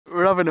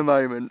having a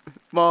moment.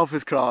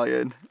 Martha's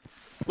crying.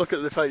 Look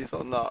at the face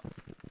on that.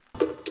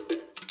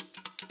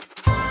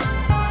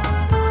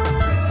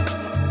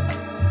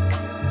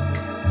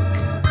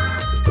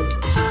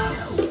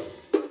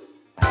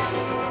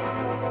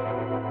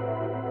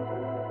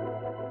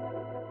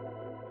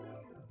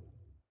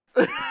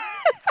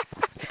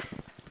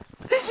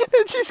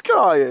 And she's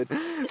crying.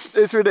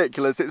 It's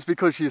ridiculous. It's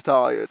because she's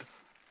tired.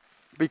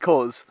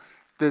 Because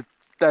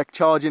they're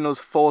charging us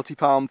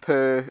 £40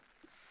 per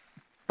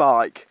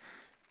bike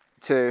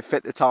to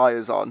fit the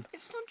tyres on.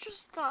 It's not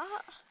just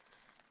that.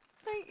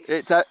 Like...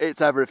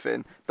 It's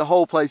everything. The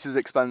whole place is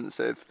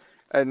expensive,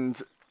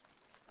 and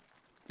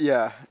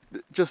yeah,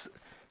 just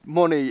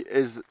money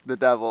is the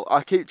devil.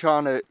 I keep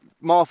trying to.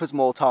 Martha's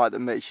more tight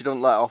than me. She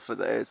doesn't let off of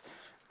this,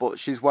 but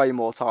she's way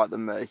more tight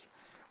than me.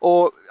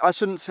 Or I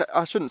shouldn't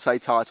say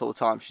tight all the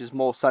time. She's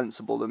more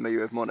sensible than me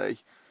with money.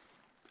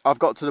 I've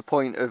got to the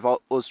point of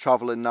us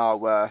travelling now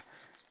where,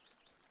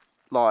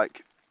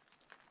 like,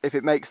 if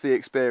it makes the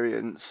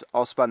experience,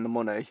 I'll spend the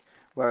money,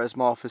 whereas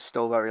Martha's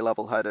still very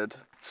level-headed.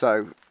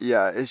 So,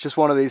 yeah, it's just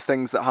one of these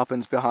things that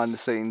happens behind the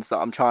scenes that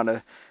I'm trying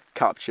to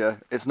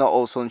capture. It's not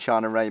all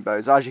sunshine and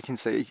rainbows. As you can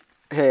see,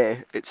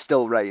 here, it's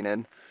still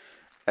raining,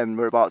 and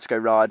we're about to go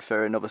ride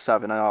for another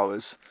 7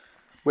 hours,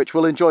 which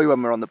we'll enjoy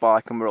when we're on the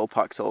bike and we're all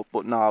packed up,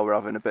 but now we're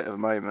having a bit of a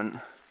moment.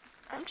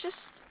 I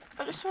just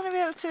want to be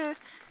able to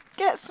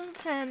get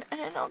something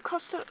and it not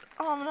cost an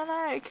arm and a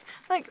leg.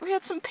 Like, we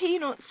had some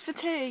peanuts for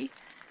tea,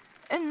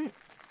 and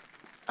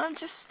I'm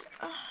just...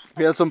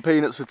 We had some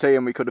peanuts for tea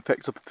and we could have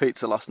picked up a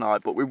pizza last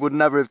night, but we would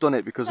never have done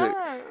it because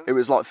it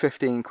was like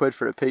 15 quid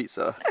for a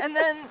pizza. And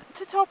then,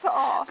 to top it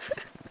off,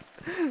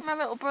 my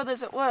little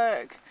brother's at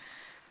work,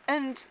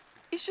 and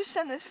he's just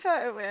sent this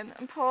photo in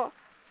and put,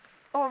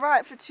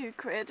 alright for 2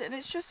 quid, and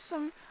it's just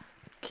some...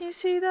 Can you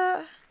see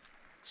that?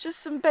 It's just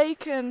some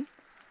bacon,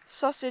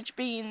 sausage,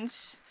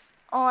 beans,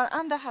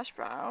 and a hash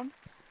brown,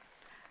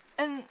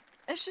 and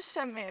it's just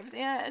sent me over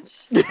the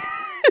edge.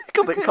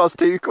 Because it cost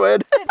 2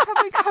 quid. It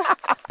probably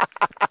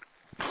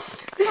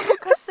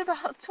cost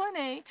about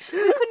 20.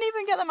 We couldn't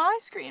even get them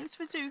ice creams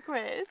for 2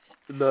 quid.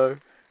 No.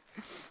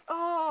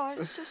 Oh,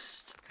 it's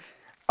just...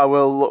 I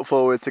will look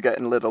forward to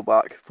getting Lidl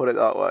back, put it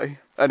that way.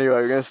 Anyway,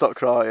 we're going to stop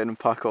crying and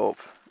pack up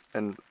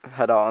and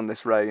head out on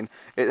this rain.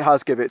 It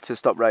has given it to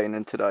stop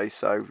raining today,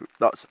 so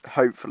that's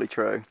hopefully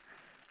true.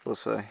 We'll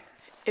see.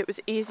 It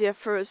was easier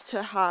for us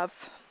to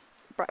have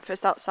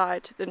breakfast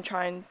outside than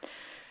try and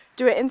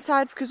do it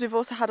inside, because we've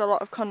also had a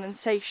lot of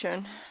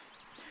condensation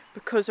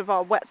because of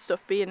our wet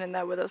stuff being in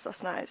there with us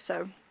last night,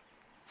 so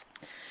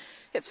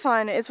it's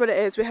fine, it is what it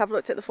is. We have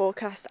looked at the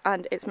forecast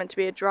and it's meant to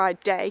be a dry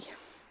day,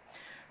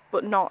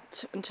 but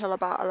not until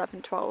about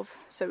 11-12,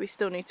 so we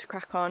still need to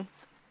crack on.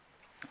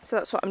 So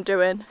that's what I'm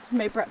doing.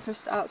 Made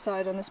breakfast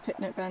outside on this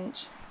picnic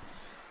bench.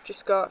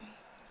 Just got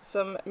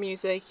some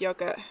muesli,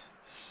 yogurt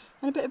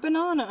and a bit of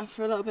banana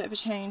for a little bit of a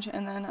change,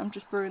 and then I'm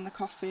just brewing the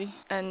coffee,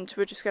 and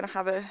we're just going to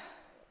have a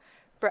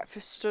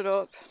breakfast stood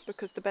up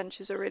because the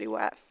benches are really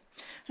wet.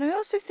 And I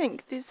also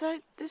think there's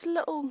like this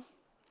little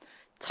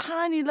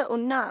tiny little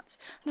gnats,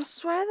 and I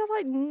swear they're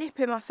like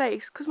nipping my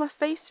face because my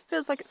face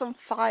feels like it's on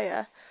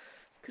fire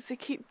because they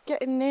keep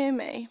getting near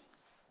me.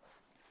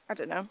 I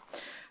don't know,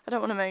 I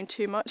don't want to moan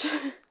too much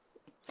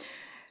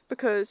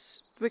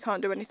because we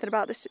can't do anything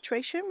about this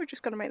situation. We're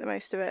just going to make the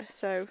most of it.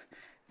 So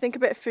I think a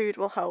bit of food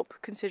will help,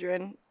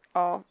 considering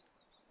our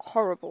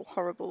horrible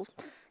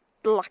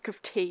lack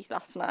of tea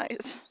last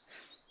night.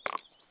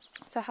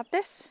 So I have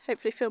this,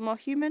 hopefully feel more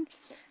human,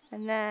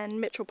 and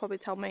then Mitch will probably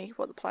tell me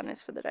what the plan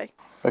is for the day.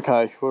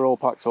 Okay, we're all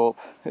packed up.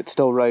 It's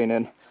still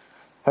raining.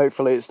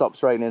 Hopefully it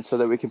stops raining so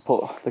that we can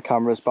put the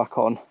cameras back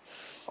on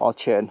our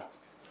chin.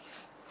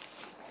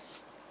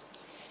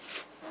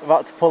 I've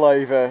had to pull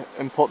over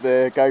and put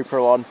the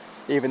GoPro on,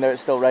 even though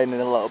it's still raining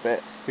a little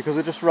bit, because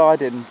we're just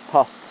riding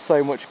past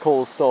so much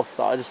cool stuff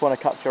that I just want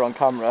to capture on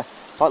camera.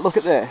 Like, look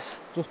at this.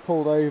 Just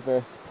pulled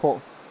over to put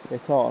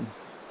it on,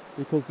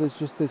 because there's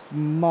just this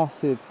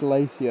massive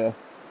glacier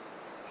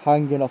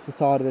hanging off the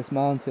side of this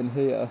mountain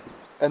here.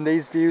 And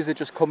these views are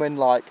just coming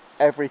like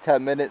every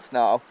 10 minutes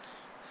now,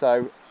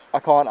 so I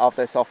can't have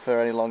this off for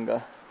any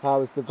longer.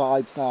 How's the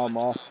vibes now,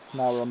 Marth?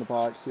 Now we're on the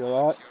bikes, you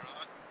alright?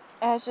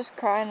 I was just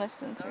crying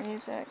listening to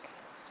music.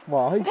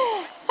 Why?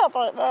 I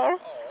don't know.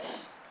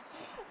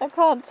 I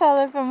can't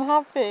tell if I'm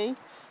happy,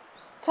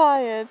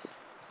 tired,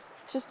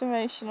 just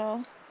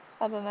emotional.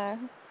 I don't know.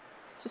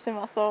 It's just in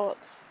my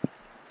thoughts.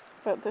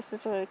 But this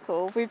is really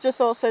cool. We've just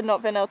also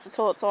not been able to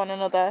talk to one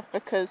another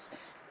because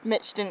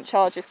Mitch didn't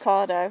charge his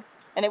cardo,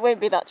 and it won't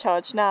be that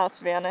charged now,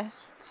 to be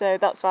honest. So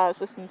that's why I was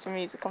listening to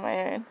music on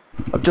my own.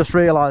 I've just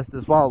realised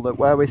as well that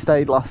where we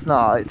stayed last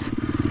night,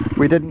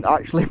 we didn't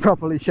actually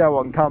properly show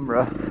on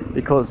camera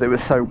because it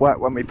was so wet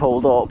when we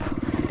pulled up.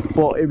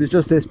 But it was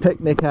just this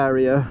picnic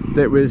area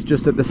that was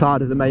just at the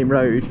side of the main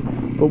road.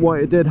 But what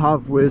it did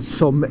have was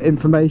some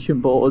information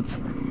boards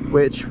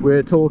which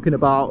were talking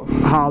about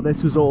how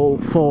this was all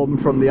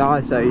formed from the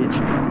Ice Age,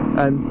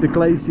 and the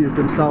glaciers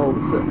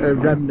themselves are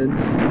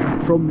remnants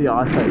from the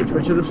Ice Age,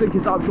 which I just think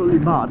is absolutely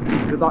mad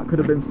that could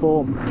have been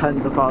formed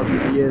tens of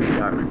thousands of years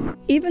ago.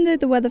 Even though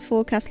the weather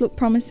forecast looked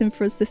promising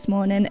for us this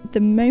morning, the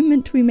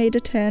moment we made a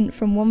turn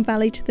from one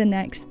valley to the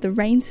next, the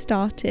rain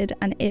started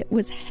and it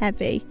was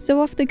heavy.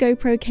 So off the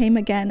GoPro came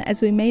again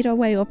as we made our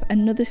way up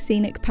another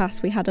scenic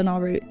pass we had on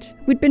our route.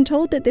 We'd been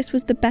told that this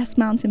was the best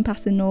mountain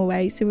pass in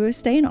Norway, so we were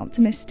staying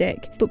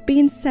optimistic, but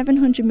being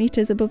 700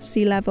 metres above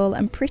sea level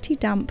and pretty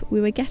damp,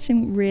 we were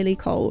getting really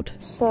cold.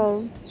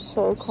 So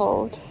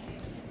cold.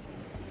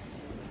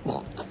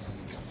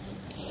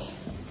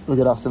 We're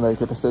gonna have to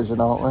make a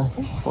decision, aren't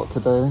we? What to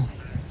do.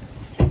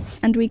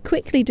 And we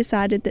quickly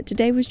decided that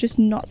today was just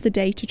not the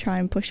day to try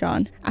and push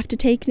on. After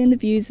taking in the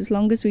views as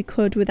long as we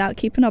could without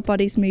keeping our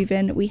bodies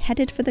moving, we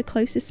headed for the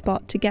closest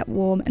spot to get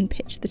warm and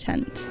pitch the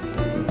tent.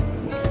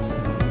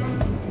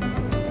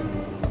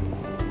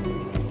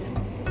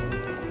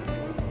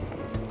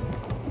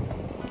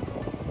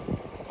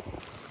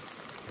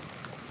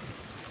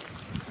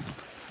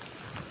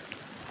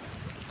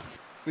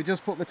 We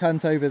just put the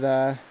tent over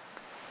there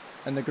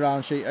and the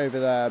ground sheet over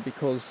there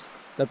because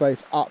they're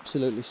both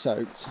absolutely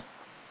soaked.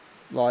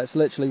 Like, it's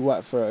literally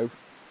wet through.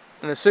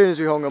 And as soon as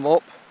we hung them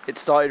up, it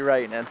started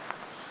raining.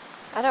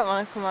 I don't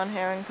want to come on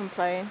here and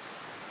complain,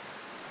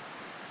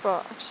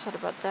 but I just had a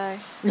bad day.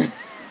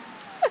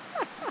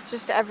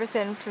 Just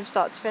everything from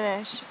start to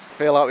finish. I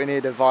feel like we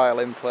need a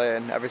violin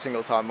playing every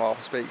single time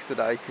Martha speaks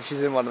today because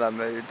she's in one of them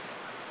moods.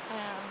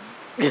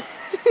 I am.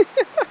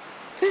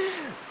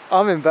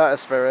 I'm in better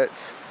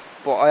spirits,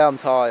 but I am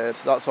tired.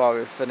 That's why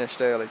we've finished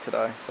early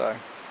today. So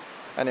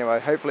anyway,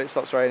 hopefully it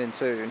stops raining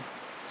soon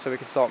so we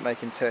can start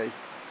making tea.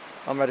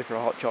 I'm ready for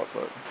a hot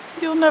chocolate.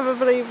 You'll never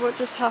believe what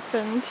just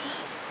happened.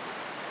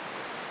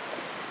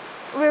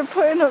 We were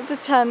putting up the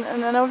tent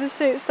and then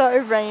obviously it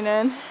started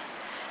raining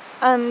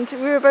and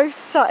we were both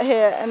sat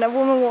here and a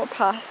woman walked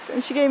past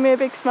and she gave me a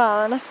big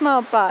smile and I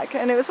smiled back,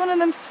 and it was one of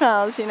them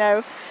smiles, you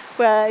know,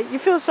 where you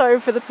feel sorry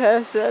for the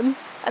person,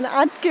 and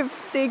I'd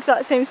give the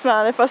exact same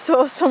smile if I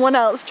saw someone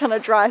else trying to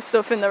dry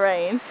stuff in the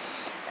rain.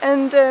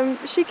 And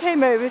she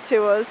came over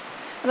to us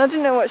and I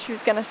didn't know what she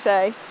was going to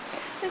say,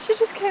 and she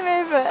just came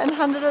over and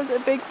handed us a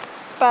big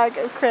bag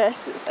of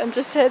crisps and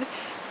just said,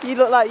 "You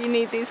look like you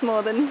need these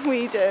more than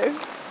we do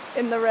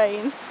in the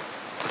rain."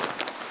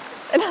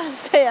 And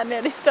honestly, I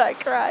nearly started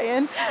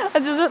crying. I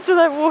just had to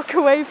like walk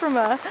away from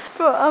her.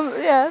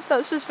 But yeah,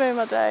 that's just made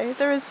my day.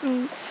 There is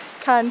some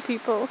kind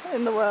people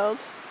in the world.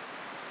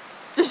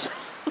 Just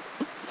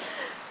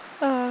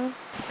Can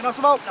I have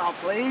some milk now,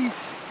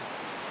 please?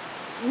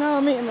 no,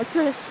 I'm eating my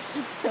crisps.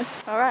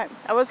 Alright,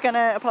 I was going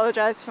to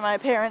apologise for my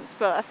appearance,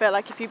 but I feel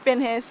like if you've been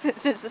here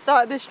since the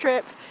start of this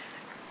trip,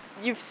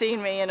 you've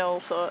seen me in all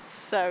sorts,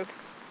 so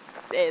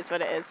it is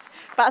what it is.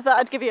 But I thought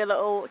I'd give you a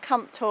little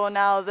camp tour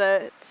now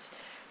that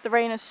the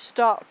rain has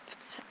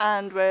stopped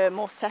and we're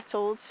more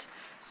settled.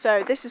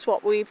 So this is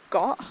what we've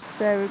got.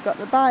 So we've got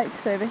the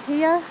bikes over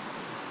here,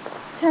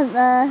 tent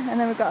there, and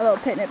then we've got a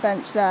little picnic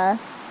bench there.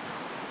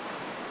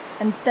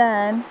 And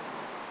then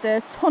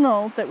the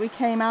tunnel that we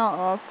came out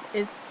of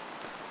is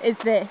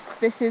this.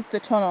 This is the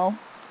tunnel.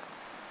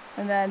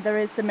 And then there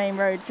is the main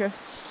road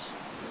just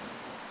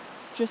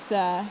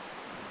there.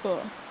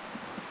 But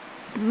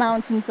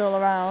mountains all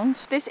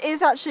around. This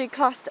is actually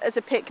classed as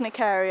a picnic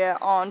area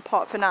on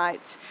Pot for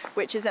Night,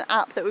 which is an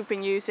app that we've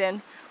been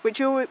using,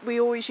 which we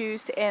always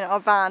used in our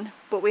van,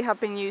 but we have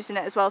been using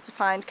it as well to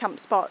find camp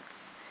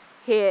spots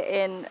here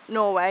in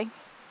Norway.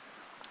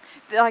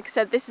 Like I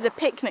said, this is a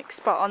picnic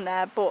spot on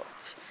there,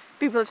 but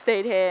people have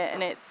stayed here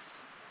and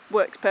it's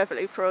works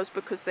perfectly for us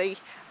because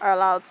you're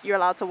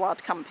allowed to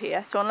wild camp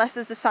here. So unless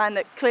there's a sign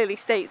that clearly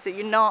states that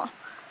you're not,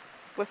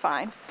 we're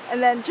fine.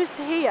 And then just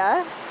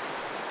here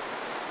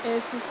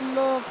is this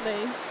lovely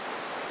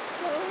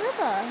little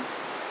river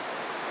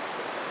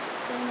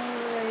going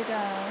all the way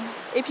down.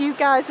 If you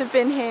guys have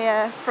been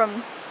here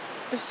from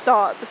the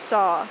start,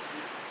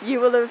 you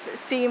will have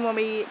seen when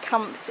we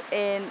camped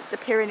in the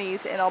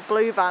Pyrenees in our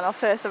blue van, our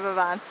first ever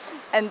van,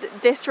 and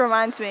this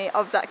reminds me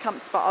of that camp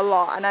spot a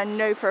lot, and I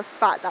know for a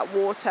fact that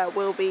water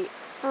will be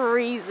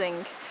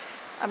freezing.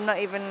 I'm not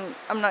even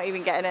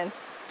getting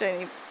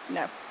in.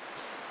 No,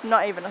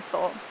 not even a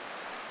thought.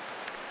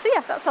 So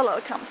yeah, that's our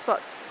little camp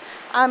spot.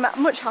 I'm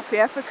much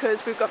happier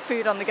because we've got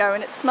food on the go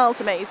and it smells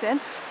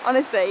amazing.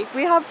 Honestly,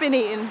 we have been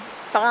eating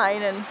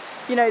fine, and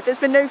you know, there's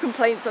been no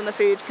complaints on the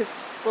food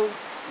because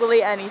we'll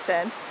eat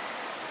anything.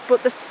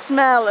 But the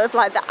smell of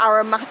like the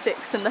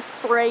aromatics and the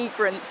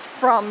fragrance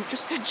from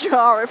just a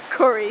jar of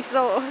curry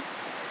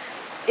sauce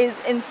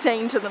is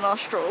insane to the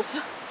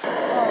nostrils.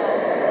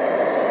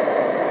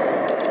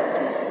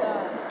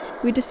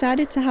 We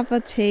decided to have our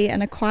tea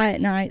and a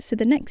quiet night, so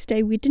the next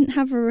day we didn't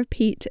have a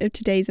repeat of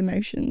today's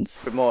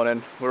emotions. Good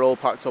morning, we're all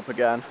packed up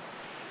again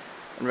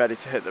and ready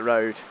to hit the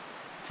road.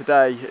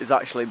 Today is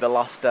actually the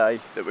last day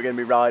that we're going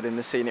to be riding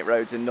the scenic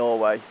roads in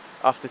Norway.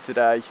 After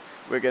today,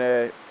 we're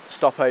going to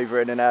stop over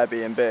in an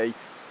Airbnb,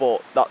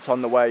 but that's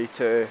on the way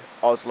to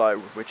Oslo,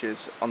 which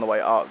is on the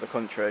way out of the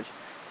country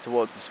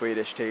towards the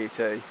Swedish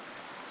TET.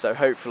 So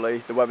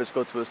hopefully the weather's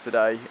good to us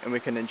today and we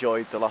can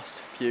enjoy the last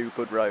few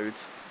good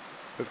roads.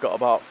 We've got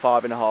about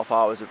 5.5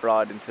 hours of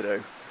riding to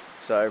do.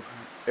 So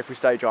if we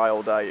stay dry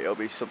all day, it'll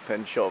be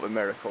something short of a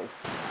miracle.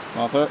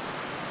 Martha?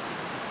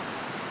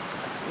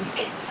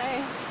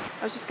 Hey.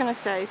 I was just going to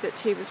say that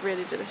tea was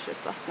really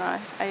delicious last night.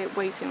 I ate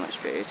way too much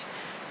food.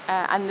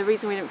 And the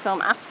reason we didn't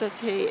film after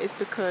tea is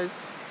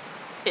because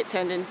it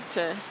turned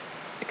into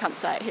a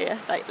campsite here.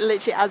 Like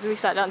literally as we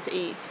sat down to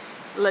eat,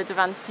 loads of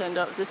vans turned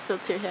up. There's still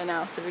 2 here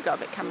now, so we got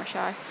a bit camera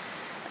shy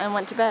and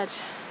went to bed.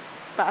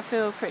 But I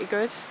feel pretty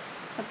good.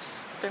 I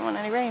just don't want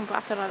any rain, but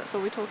I feel like that's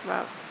all we talk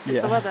about. It's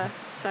the weather,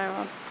 so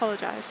I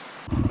apologise.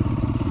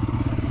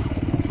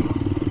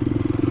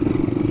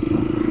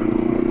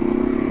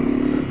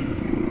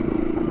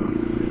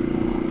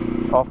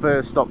 Our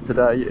first stop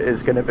today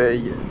is going to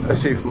be a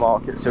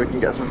supermarket so we can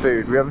get some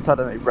food. We haven't had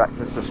any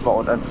breakfast this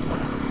morning,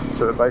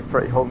 so we're both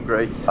pretty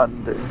hungry,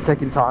 and it's a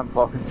ticking time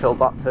clock until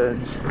that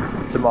turns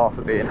to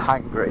Martha being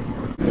hangry.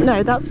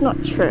 No, that's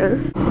not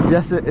true.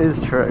 Yes, it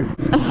is true.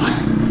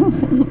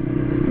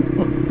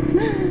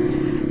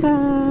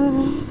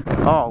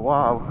 Oh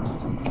wow.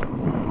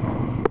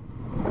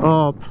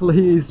 Oh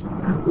please,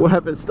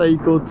 weather stay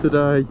good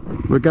today.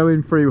 We're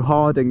going through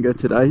Hardanger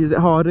today. Is it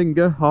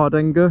Hardanger?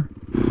 Hardanger?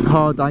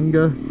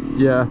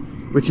 Yeah,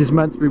 which is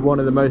meant to be one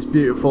of the most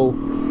beautiful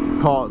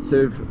parts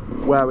of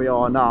where we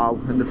are now,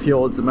 and the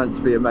fjords are meant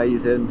to be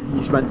amazing.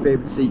 You're meant to be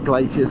able to see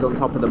glaciers on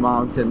top of the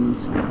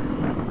mountains,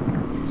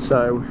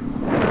 so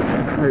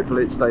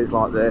hopefully it stays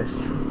like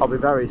this. I'll be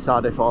very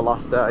sad if our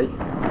last day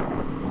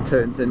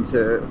turns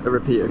into a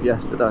repeat of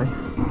yesterday.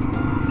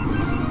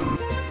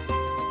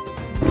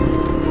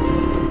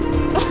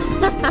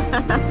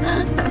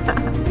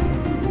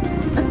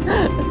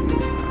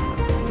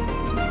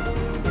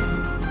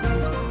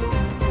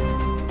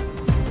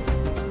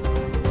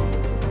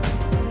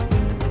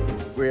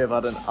 We have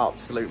had an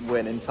absolute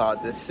win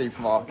inside this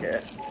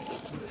supermarket.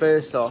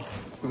 First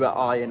off, we were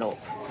eyeing up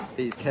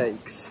these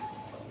cakes,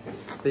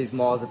 these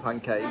marzipan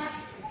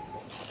cakes,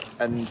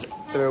 and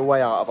they were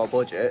way out of our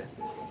budget.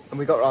 And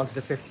we got around to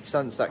the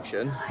 50%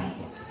 section,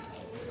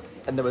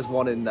 and there was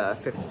one in there,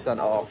 50%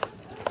 off.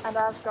 And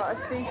I've got a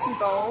sushi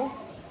bowl,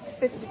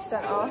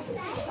 50%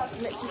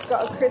 off. Mitch has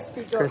got a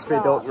crispy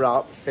duck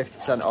wrap,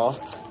 50%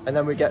 off. And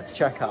then we get to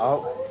check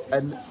out,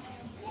 and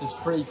there's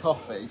free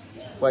coffee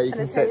where you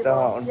can sit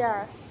down.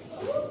 Yeah.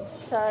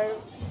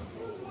 So,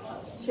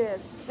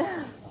 cheers.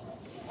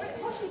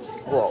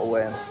 What a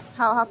win.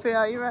 How happy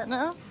are you right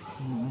now?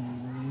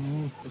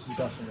 This is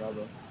Dash and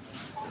Rubber.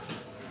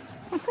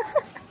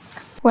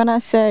 When I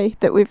say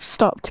that we've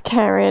stopped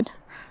caring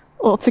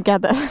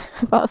altogether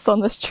about us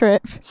on this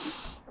trip,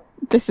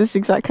 this is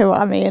exactly what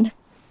I mean.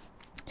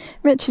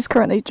 Mitch is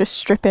currently just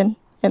stripping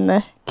in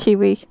the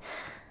Kiwi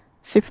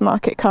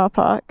supermarket car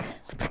park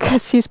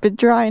because he's been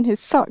drying his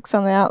socks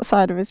on the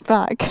outside of his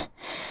bag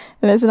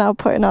and is now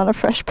putting on a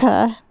fresh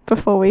pair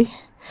before we...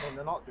 When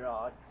they're not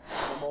dry,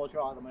 they're more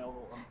dry than my other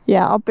one.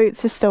 Yeah, our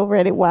boots are still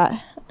really wet.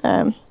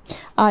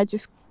 I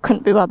just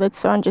couldn't be bothered,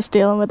 so I'm just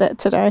dealing with it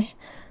today.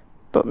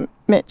 But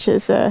Mitch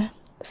is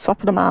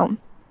swapping them out.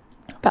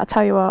 But I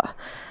tell you what,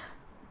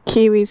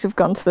 Kiwis have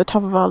gone to the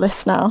top of our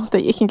list now,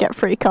 that you can get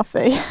free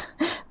coffee.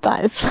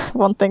 That is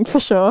one thing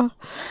for sure.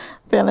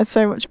 Feeling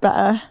so much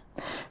better.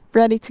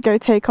 Ready to go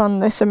take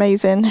on this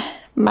amazing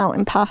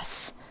mountain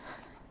pass.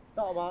 It's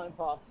not a mountain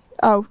pass.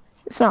 Oh,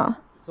 it's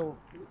not? It's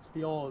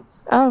fjords.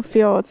 Oh,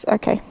 fjords,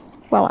 okay.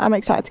 Well, I'm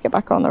excited to get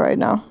back on the road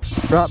now.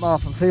 Right,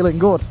 Martha, I'm feeling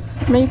good.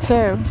 Me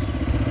too.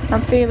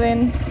 I'm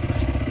feeling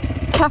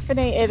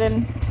caffeinated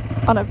and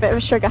on a bit of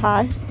a sugar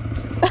high.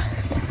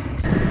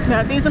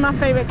 No, these are my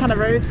favourite kind of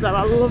roads though.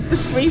 I love the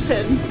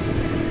sweeping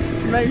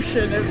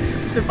motion of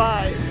the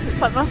vibe.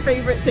 It's like my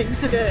favourite thing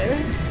to do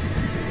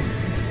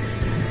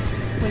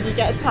when you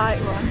get a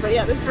tight one. But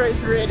yeah, this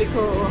road's really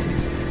cool.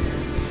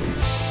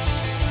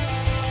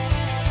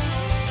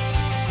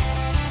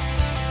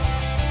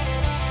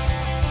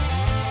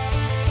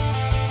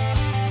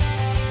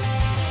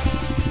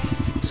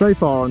 So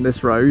far on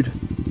this road,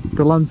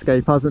 the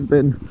landscape hasn't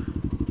been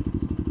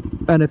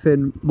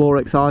anything more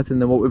exciting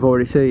than what we've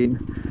already seen,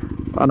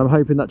 and I'm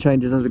hoping that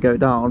changes as we go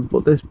down,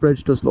 but this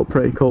bridge does look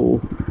pretty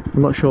cool.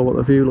 I'm not sure what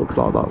the view looks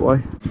like that way.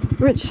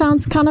 Which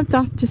sounds kind of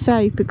daft to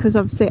say because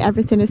obviously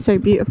everything is so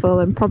beautiful,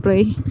 and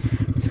probably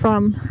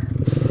from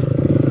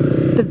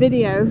the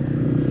video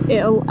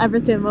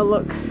everything will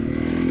look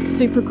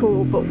super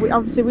cool, but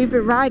we've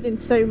been riding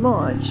so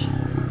much.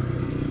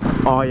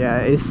 Oh yeah,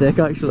 it is sick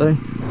actually.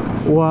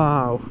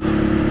 Wow.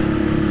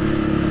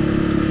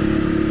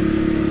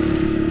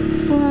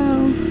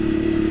 Wow.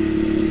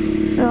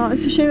 Oh,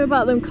 it's a shame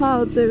about them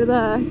clouds over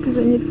there, because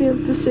then you'd be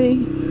able to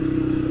see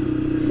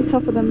the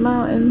top of the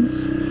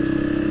mountains.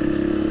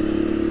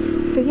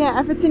 But yeah,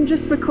 everything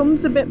just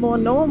becomes a bit more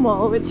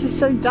normal, which is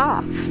so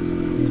daft.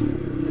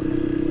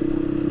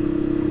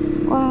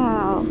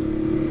 Wow.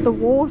 The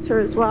water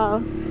as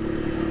well.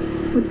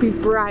 would be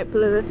bright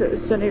blue if it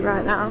was sunny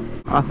right now.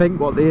 I think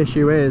what the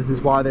issue is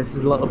why this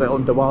is a little bit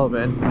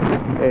underwhelming,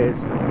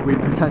 is we're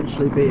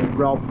potentially being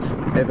robbed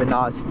of a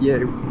nice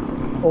view.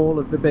 All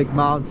of the big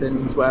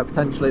mountains where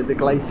potentially the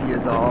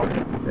glaciers are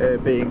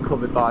being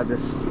covered by the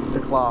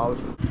cloud.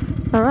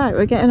 Alright,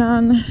 we're getting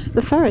on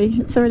the ferry.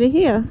 It's already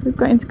here. We've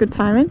got into good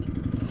timing.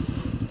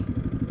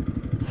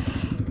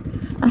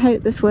 I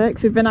hope this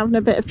works. We've been having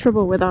a bit of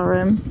trouble with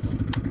our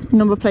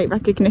number plate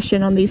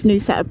recognition on these new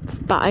set of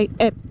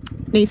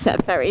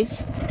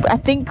ferries. But I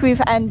think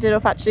we've ended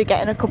up actually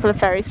getting a couple of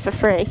ferries for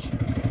free.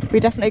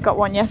 We definitely got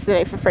one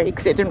yesterday for free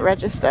because it didn't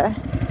register.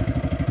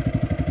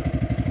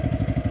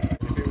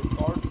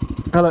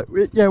 Hello,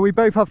 yeah, we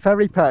both have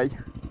ferry pay.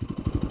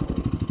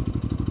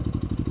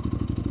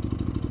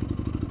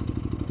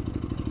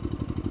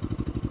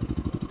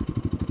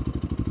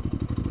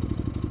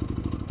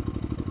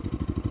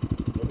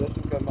 It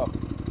doesn't come up.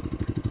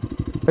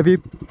 Have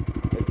you?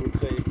 It would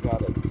say you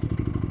got it.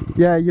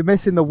 Yeah, you're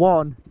missing the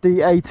one,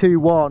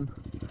 DA21.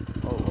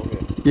 Oh, okay.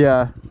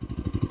 Yeah.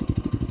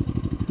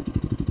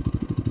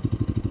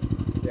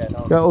 Yeah,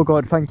 no. Yeah, all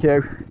good, thank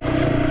you.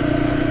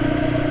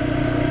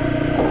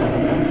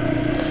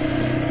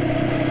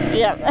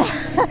 Yeah.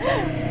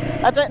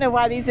 I don't know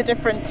why these are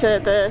different to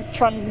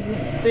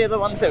the other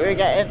ones that we were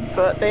getting,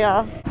 but they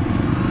are.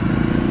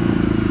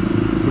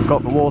 We've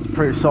got the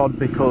waterproofs on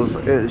because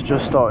it's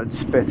just started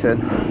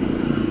spitting.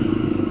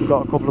 We've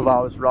got a couple of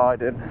hours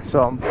riding,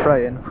 so I'm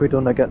praying we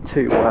don't get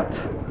too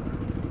wet.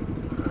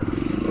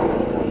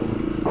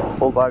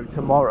 Although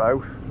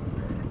tomorrow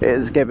it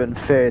is given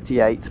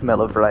 38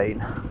 mil of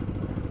rain.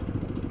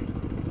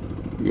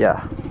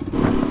 Yeah.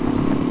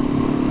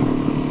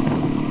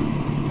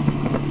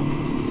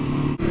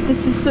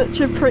 This is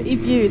such a pretty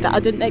view that I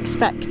didn't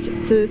expect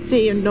to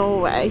see in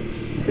Norway.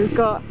 We've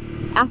got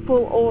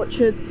apple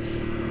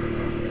orchards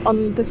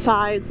on the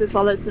sides, as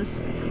well as them,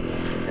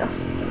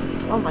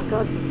 oh my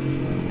god,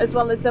 as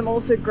well as them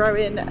also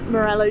growing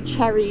morello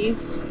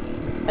cherries,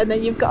 and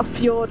then you've got a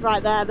fjord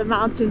right there, the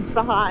mountains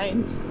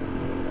behind.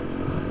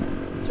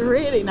 It's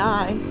really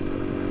nice.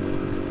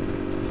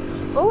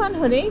 Oh, and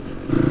honey,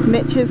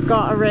 Mitch has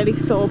got a really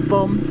sore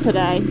bum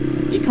today.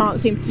 He can't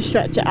seem to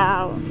stretch it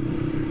out,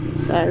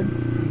 so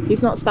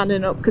he's not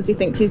standing up because he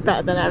thinks he's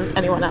better than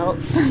anyone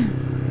else.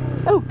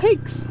 Oh,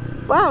 pigs!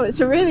 Wow, it's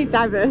a really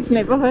diverse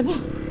neighbourhood.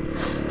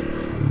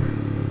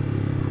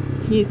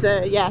 He's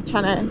yeah,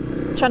 trying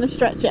to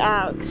stretch it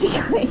out because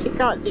he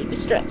can't seem to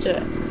stretch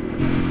it.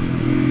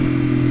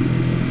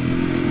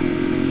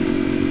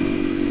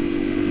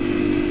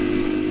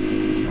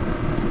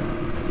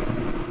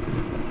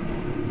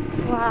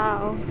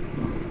 Wow.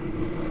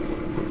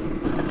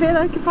 I feel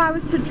like if I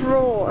was to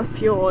draw a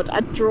fjord,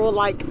 I'd draw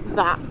like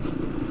that.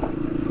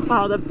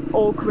 How they're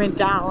all coming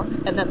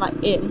down and then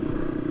like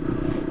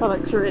in. That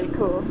looks really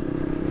cool.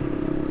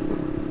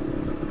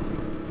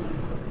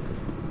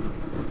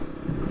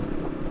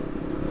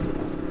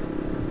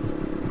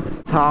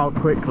 It's how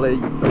quickly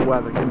the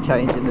weather can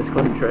change in this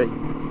country.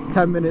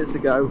 10 minutes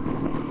ago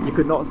you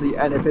could not see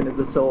anything of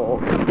the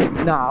sort.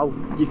 Now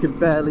you can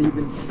barely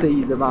even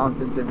see the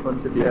mountains in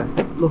front of you.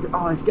 Look,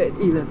 oh, it's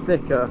getting even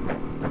thicker,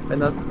 and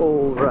that's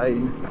all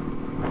rain.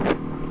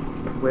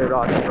 We're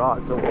riding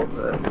right towards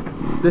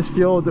it. This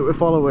fjord that we're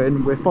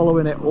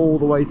following it all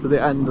the way to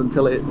the end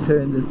until it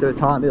turns into a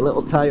tiny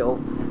little tail.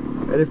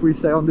 And if we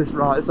stay on this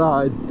right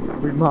side,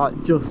 we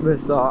might just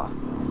miss that.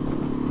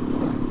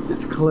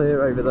 It's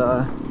clear over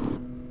there.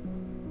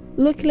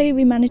 Luckily,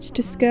 we managed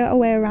to skirt our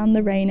way around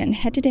the rain and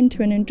headed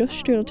into an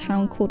industrial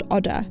town called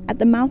Odda. At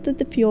the mouth of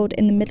the fjord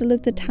in the middle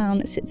of the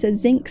town sits a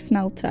zinc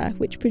smelter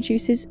which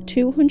produces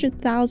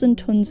 200,000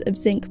 tonnes of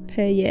zinc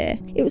per year.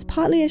 It was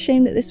partly a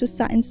shame that this was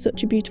sat in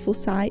such a beautiful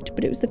site,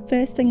 but it was the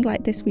first thing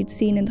like this we'd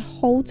seen in the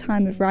whole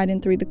time of riding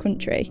through the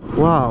country.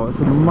 Wow, it's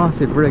a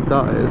massive rig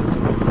that is.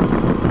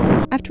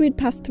 After we'd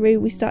passed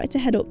through, we started to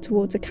head up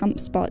towards a camp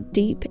spot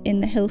deep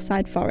in the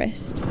hillside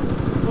forest.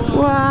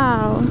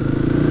 Wow.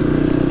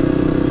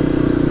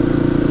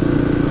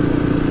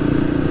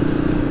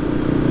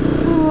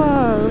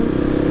 Whoa.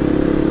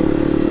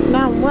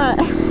 Now I'm wet.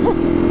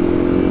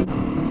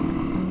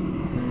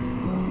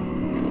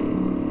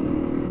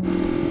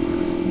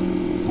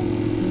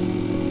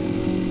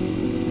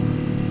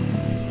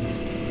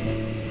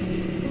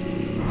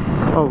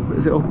 Oh,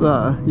 is it up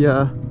there?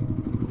 Yeah.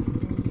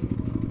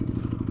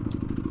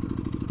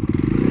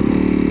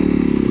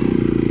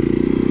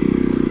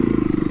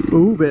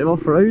 Ooh, bit of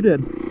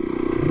off-roading.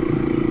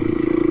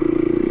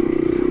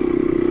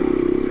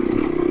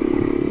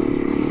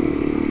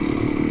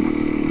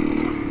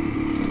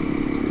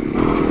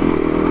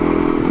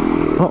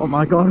 Oh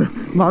my god,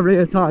 my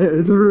rear tyre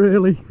is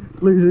really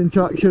losing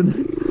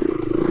traction.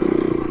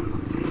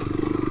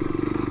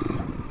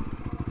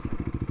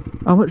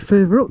 How much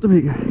further up do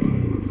we go?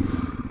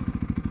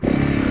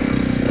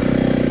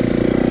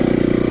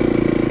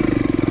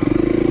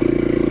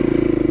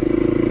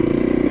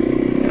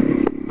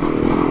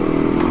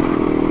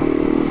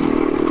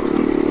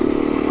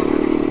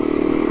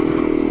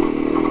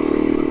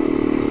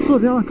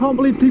 Bloody hell, I can't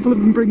believe people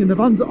have been bringing the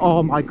vans.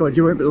 Oh my god,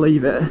 you won't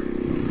believe it.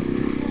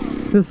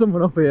 There's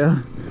someone up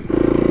here.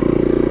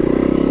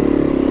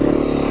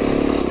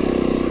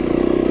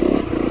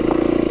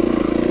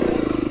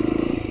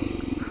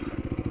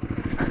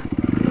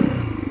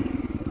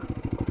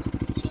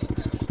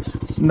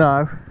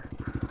 No.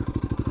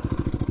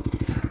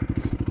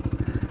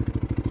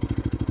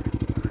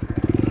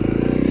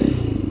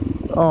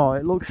 Oh,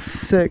 it looks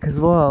sick as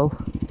well.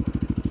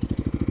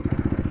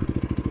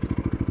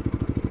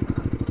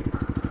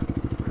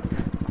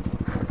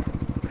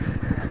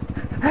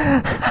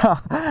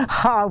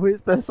 How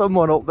is there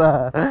someone up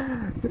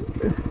there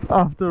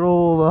after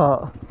all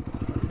that?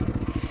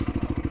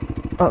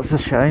 That's a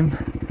shame.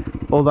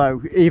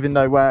 Although, even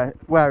though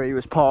where he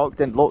was parked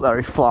didn't look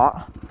very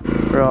flat.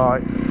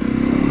 Right,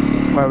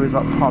 where was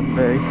that plan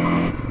B?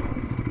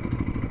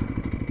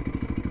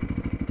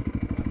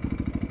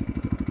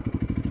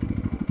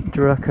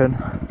 Do you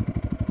reckon?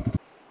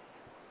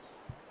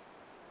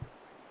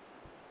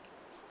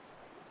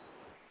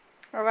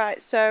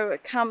 Alright, so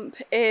camp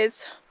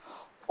is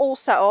all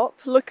set up.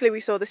 Luckily we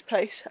saw this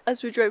place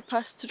as we drove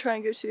past to try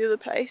and go to the other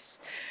place,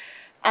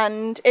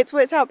 and it's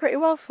worked out pretty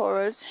well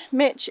for us.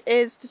 Mitch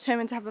is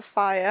determined to have a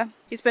fire.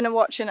 He's been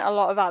watching a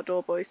lot of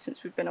Outdoor Boys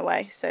since we've been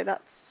away, so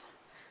that's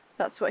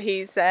what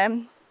he's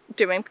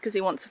doing because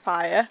he wants a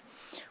fire.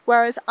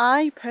 Whereas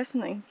I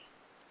personally,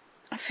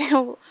 I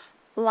feel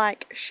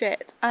like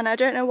shit, and I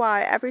don't know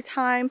why. Every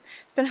time,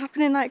 it's been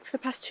happening like for the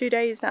past 2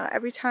 days now,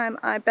 every time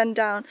I bend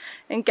down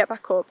and get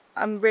back up,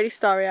 I'm really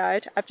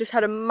starry-eyed. I've just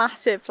had a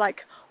massive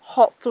like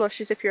hot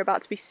flush as if you're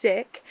about to be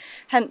sick,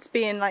 hence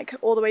being like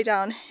all the way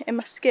down in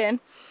my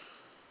skin,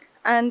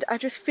 and I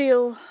just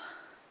feel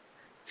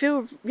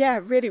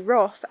yeah, really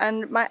rough,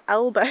 and my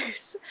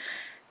elbows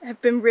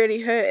have been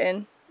really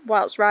hurting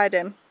whilst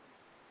riding.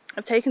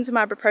 I've taken some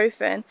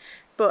ibuprofen,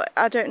 but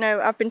I don't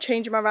know, I've been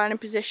changing my riding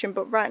position,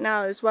 but right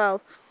now as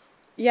well,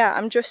 yeah,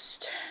 I'm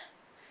just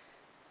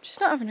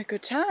not having a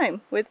good time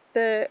with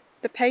the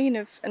pain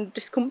of and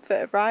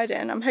discomfort of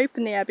riding. I'm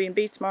hoping the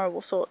Airbnb tomorrow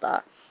will sort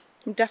that.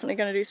 I'm definitely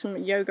going to do some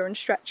yoga and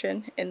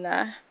stretching in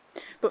there,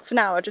 but for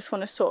now I just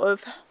want to sort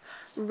of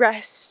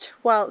rest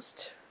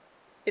whilst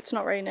it's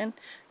not raining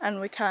and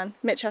we can.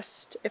 Mitch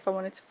asked if I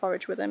wanted to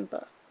forage with him,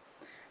 but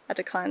I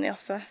declined the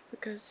offer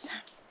because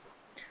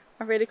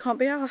I really can't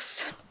be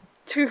arsed,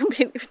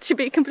 to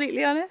be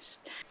completely honest.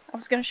 I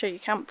was going to show you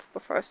camp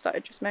before I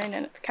started just moaning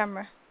at the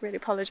camera. Really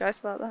apologise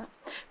about that.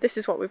 This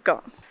is what we've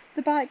got.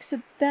 The bikes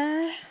are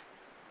there,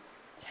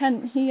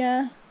 tent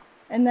here,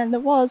 and then there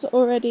was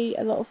already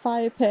a little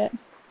fire pit,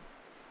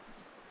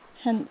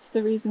 hence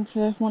the reason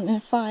for wanting a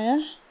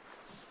fire.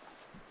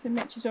 So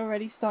Mitch is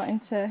already starting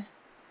to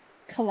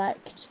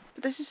collect.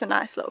 But this is a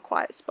nice little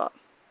quiet spot.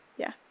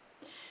 Yeah.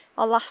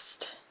 Our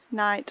last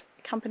night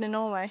camping in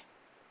Norway.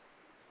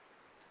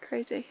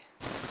 Crazy.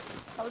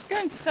 I was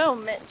going to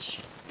film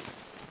Mitch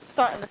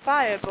starting the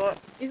fire, but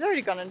he's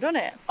already gone and done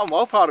it. I'm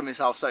well proud of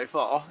myself so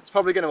far. It's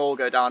probably going to all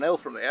go downhill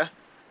from here,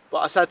 but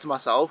I said to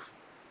myself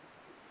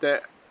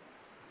that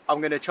I'm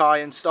going to try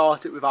and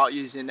start it without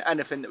using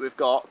anything that we've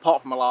got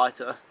apart from a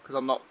lighter, because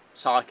I'm not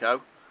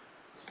psycho.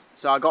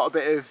 So I got a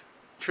bit of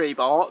tree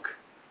bark,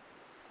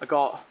 I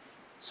got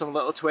some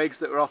little twigs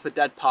that were off a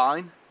dead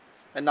pine,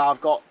 and now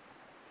I've got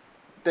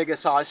bigger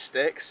size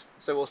sticks,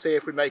 so we'll see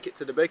if we make it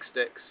to the big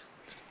sticks.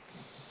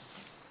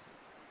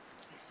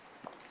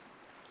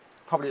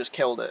 Probably just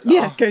killed it.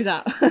 Yeah, it goes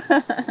out.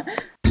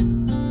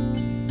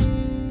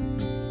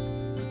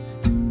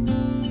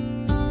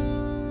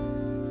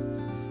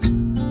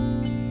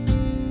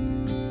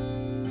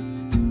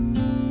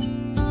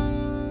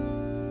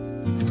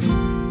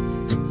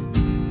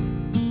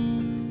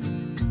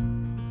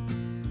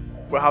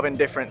 We're having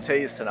different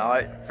teas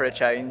tonight for a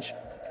change.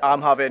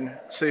 I'm having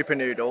super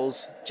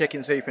noodles,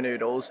 chicken super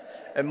noodles,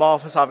 and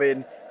Martha's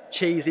having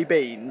cheesy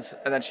beans,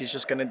 and then she's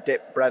just going to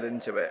dip bread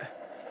into it.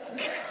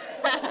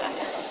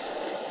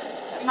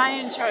 My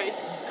own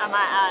choice, I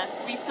might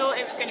add. We thought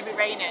it was going to be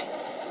raining,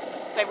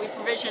 so we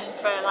provisioned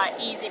for like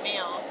easy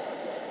meals,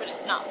 but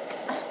it's not.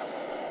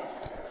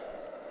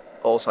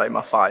 Also,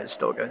 my fire's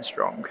still going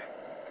strong.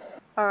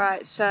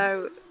 Alright,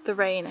 so the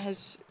rain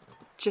has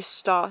just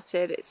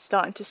started. It's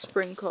starting to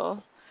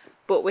sprinkle,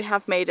 but we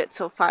have made it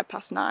till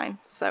 9:05,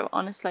 so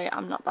honestly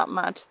I'm not that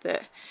mad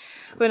that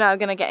we're now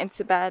going to get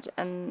into bed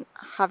and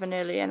have an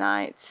earlier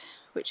night,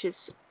 which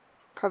is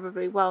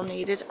probably well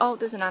needed. Oh,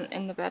 there's an ant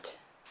in the bed.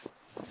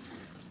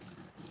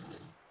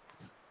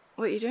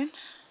 What are you doing?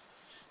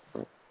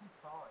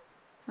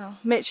 Oh,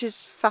 Mitch is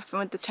faffing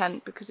with the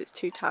tent because it's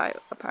too tight,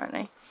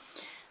 apparently.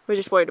 We're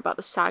just worried about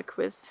the sag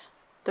with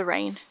the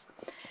rain.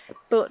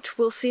 But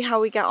we'll see how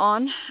we get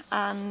on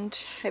and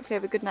hopefully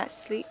have a good night's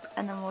sleep,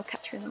 and then we'll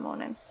catch you in the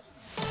morning.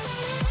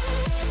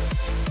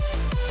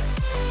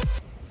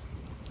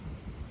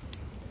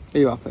 Are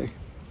you happy?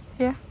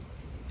 Yeah.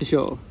 You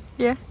sure?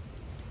 Yeah.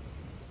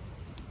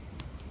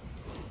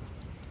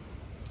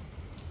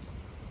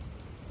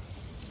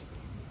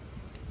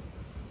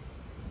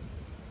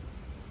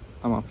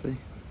 I'm happy.